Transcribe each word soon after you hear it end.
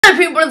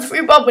Hello people of the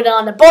Fruitbowl,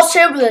 BananaBoss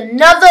here with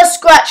another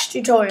scratch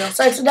tutorial.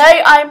 So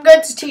today I'm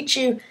going to teach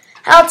you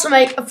how to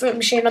make a fruit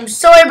machine. I'm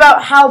sorry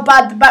about how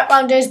bad the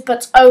background is,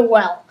 but oh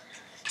well.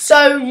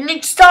 So you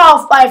need to start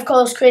off by, of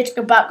course, creating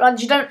a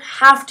background. You don't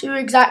have to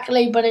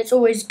exactly, but it's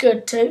always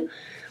good to.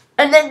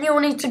 And then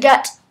you'll need to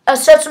get a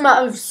certain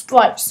amount of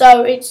sprites.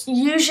 So it's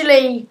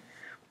usually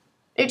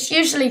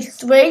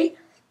 3,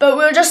 but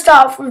we'll just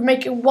start off with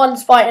making 1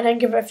 sprite and then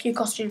give it a few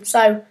costumes.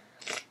 So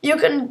you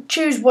can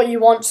choose what you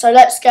want. So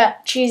let's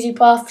get cheesy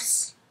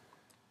puffs,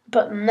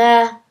 put them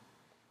there.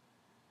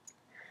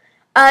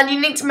 And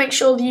you need to make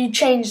sure that you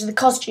change the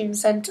costume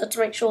center to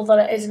make sure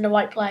that it is in the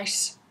right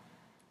place.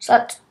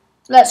 So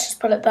let's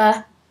just put it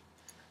there.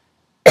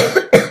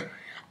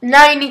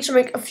 Now you need to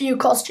make a few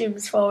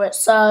costumes for it.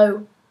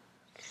 So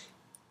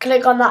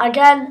click on that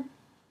again.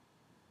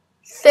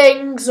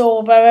 Things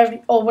or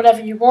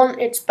whatever you want.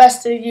 It's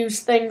best to use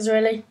things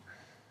really.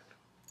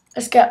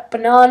 Let's get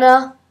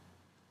banana.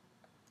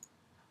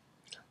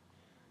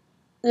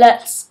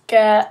 Let's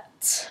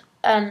get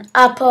an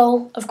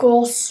apple, of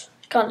course.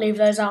 Can't leave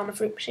those out on the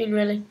fruit machine,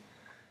 really.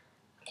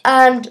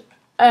 And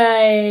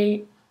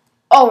a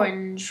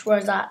orange.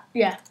 Where's that?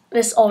 Yeah,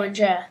 this orange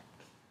here.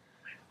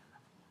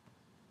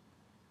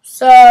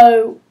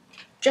 So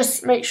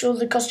just make sure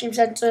the costume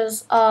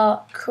centers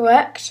are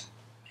correct.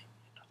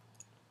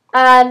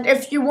 And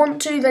if you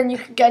want to, then you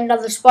can get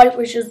another sprite,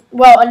 which is,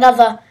 well,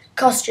 another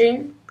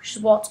costume, which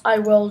is what I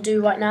will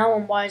do right now.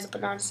 And why is the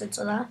banana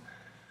center there?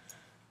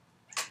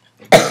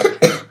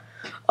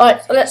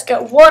 Alright, so let's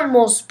get one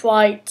more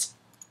sprite.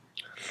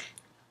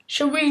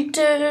 Shall we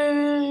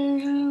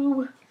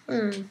do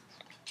a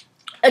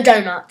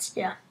donut?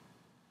 Yeah.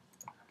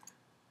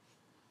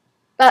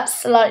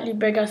 That's slightly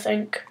big, I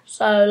think.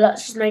 So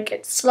let's just make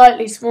it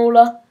slightly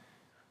smaller.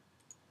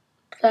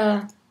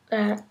 Alright,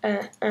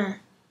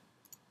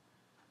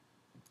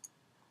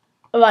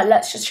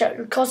 let's just check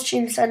the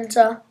costume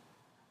center.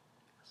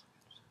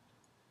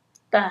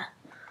 There.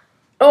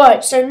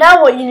 Alright, so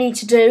now what you need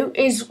to do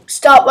is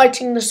start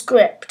writing the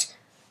script.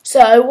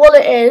 So what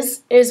it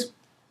is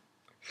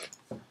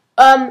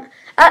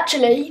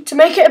actually, to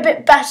make it a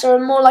bit better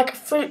and more like a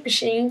fruit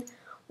machine,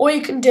 all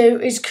you can do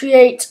is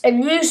create a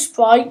new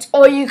sprite,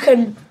 or you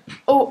can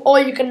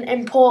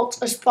import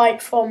a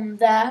sprite from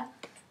there.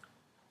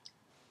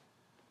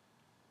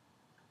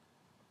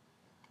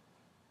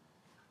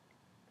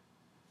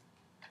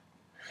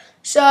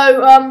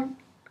 So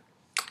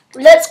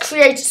let's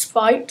create a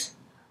sprite.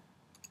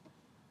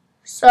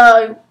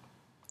 So,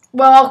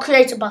 well, I'll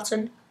create a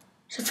button.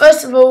 So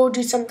first of all,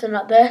 do something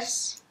like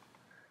this.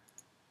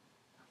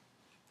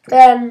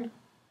 Then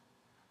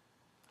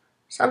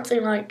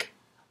something like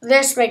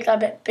this, make that a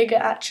bit bigger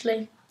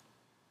actually.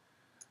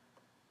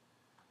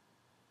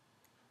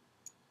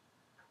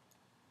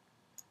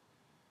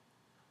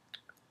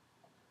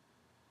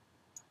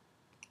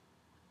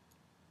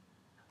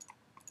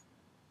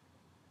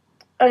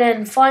 And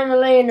then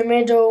finally in the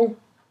middle,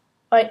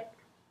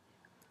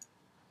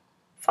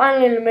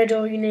 finally in the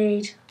middle you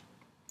need,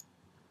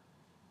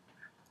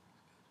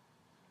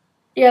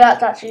 yeah,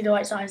 that's actually the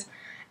right size.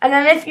 And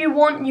then if you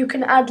want, you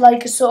can add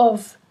like a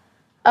sort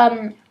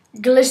of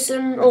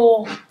glisten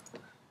or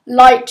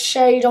light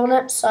shade on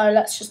it. So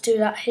let's just do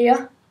that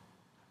here.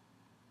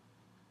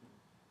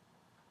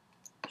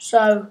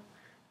 So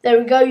there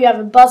we go, you have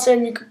a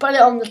button. You can put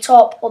it on the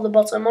top or the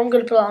bottom. I'm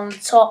going to put it on the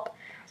top.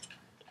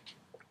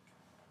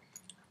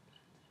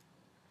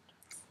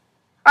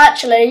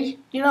 Actually,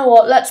 you know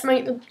what? Let's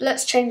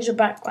change the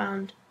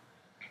background.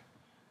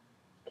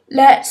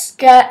 Let's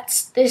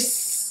get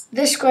this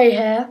grey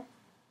hair.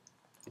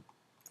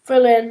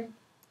 Fill in.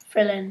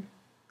 And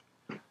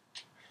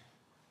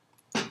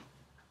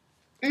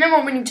then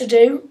what we need to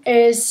do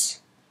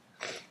is,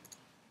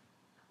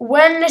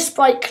 when this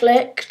sprite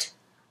clicked,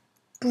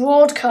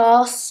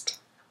 broadcast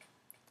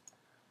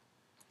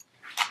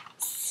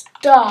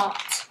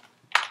start.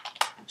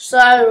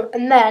 So,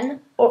 and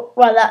then,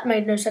 well, that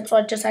made no sense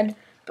what I just said.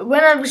 But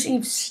when I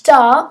receive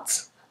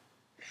start,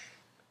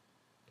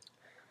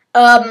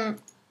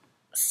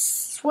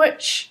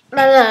 switch,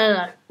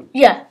 no.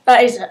 Yeah,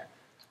 that is it.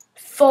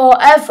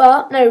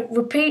 Forever, no,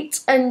 repeat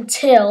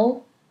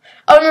until,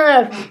 oh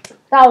no,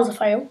 that was a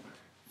fail.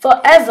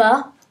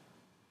 Forever,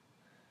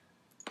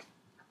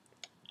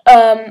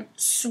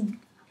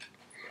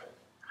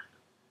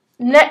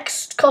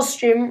 next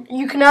costume,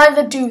 you can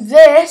either do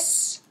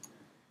this,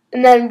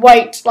 and then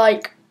wait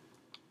like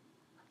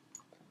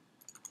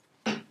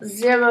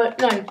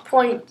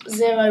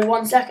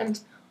 0.01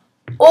 seconds,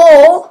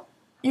 or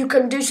you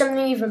can do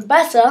something even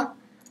better,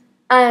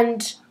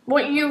 and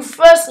what you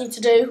first need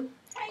to do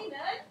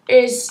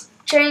is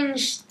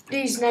change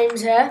these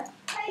names here.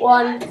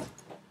 1,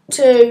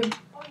 2,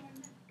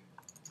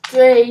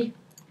 3,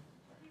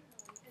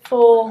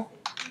 4,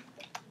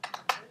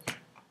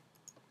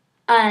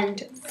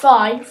 and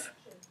 5.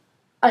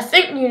 I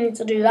think you need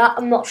to do that,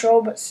 I'm not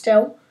sure, but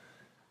still.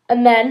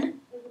 And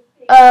then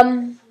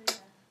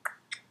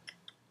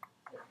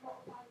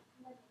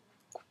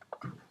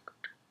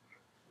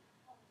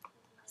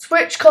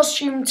switch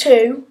costume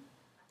to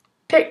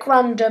pick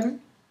random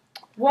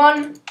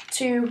 1,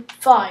 2,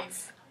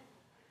 5,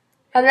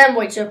 and then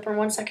wait to open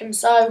 1 second.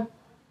 So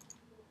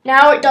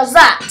now it does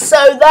that.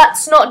 So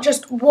that's not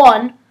just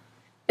 1,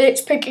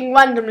 it's picking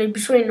randomly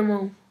between them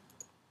all.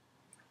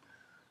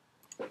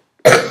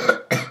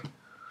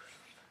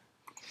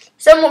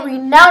 So what we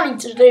now need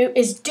to do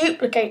is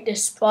duplicate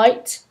this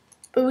sprite,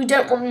 but we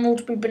don't want them all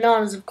to be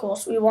bananas, of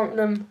course. We want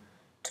them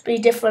to be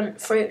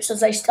different fruits as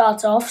they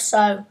start off.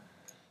 So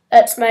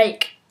let's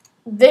make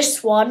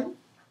this one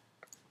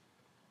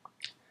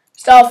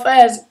start off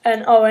as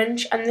an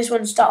orange, and this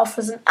one start off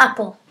as an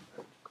apple.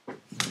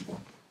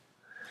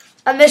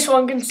 And this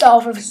one can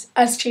start off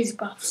as cheesy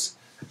puffs.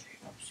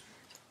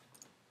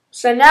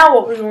 So now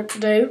what we want to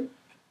do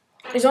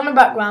is on the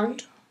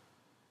background,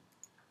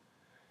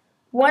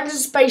 when the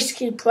space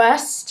key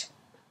pressed,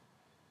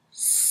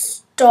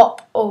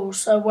 stop all.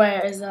 So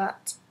where is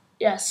that?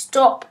 Yes,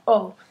 stop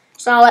all.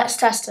 So now let's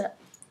test it.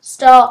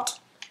 Start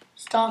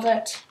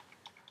it,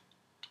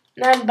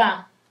 and then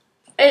bam.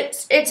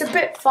 It's a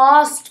bit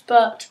fast,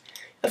 but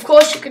of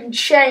course you can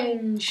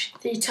change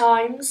the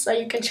times, so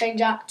you can change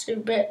that to a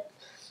bit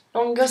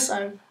longer.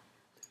 So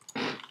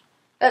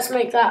let's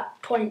make that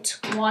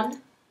 0.1.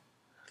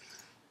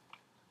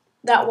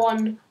 That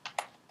one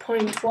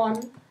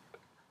 0.1.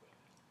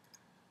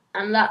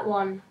 And that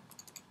one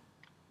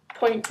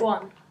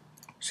 0.1.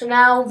 So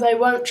now they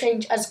won't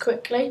change as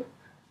quickly.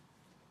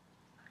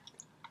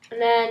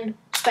 And then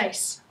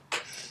space.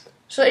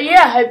 So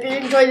yeah, hope you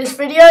enjoyed this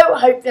video.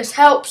 Hope this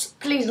helps.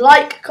 Please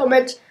like,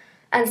 comment,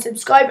 and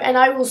subscribe. And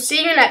I will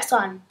see you next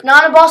time.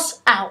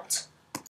 BananaBoss out.